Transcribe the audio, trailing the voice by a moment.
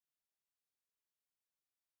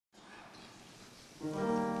Lord,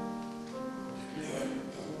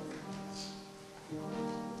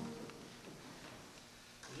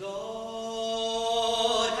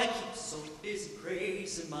 I keep so busy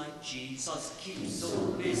praising my Jesus, keep so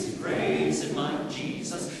busy praising my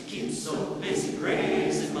Jesus, keep so busy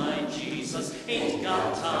praising my Jesus, ain't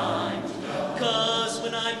got time, 'cause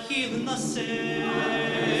when I'm healing the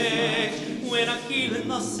sick, when I'm healing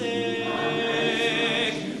the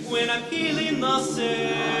sick, when I'm healing the sick,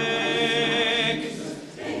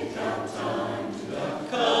 ain't got time,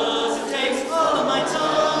 'cause it takes all of my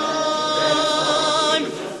time,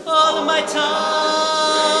 all of my time.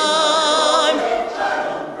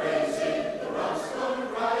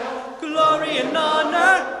 Glory and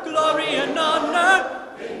honor, glory and honor.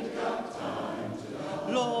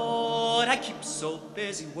 Lord, I keep so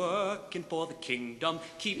busy working for the kingdom,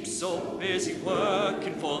 keep so busy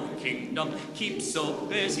working for the kingdom, keep so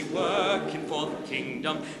busy working for the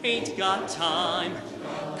kingdom, ain't got time,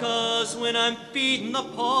 'cause when I'm feeding the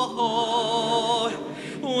poor,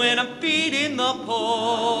 when I'm feeding the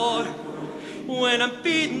poor, when I'm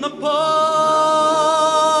feeding the poor,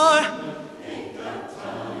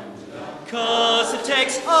 'cause it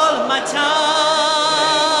takes all of my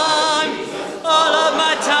time, all of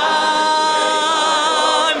my time.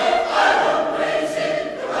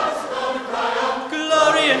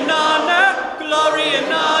 Glory and honor, glory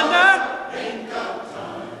and honor.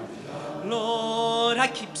 Lord, I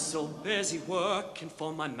keep so busy working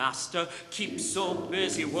for my master, keep so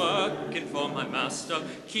busy working for my master,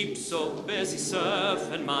 keep so busy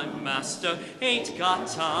serving my master, ain't got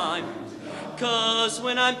time. 'Cause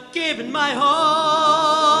when I'm giving my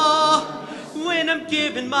all, when I'm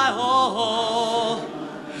giving my all,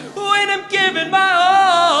 when I'm giving my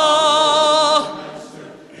all,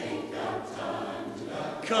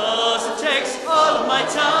 'cause it takes all of my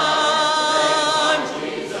time.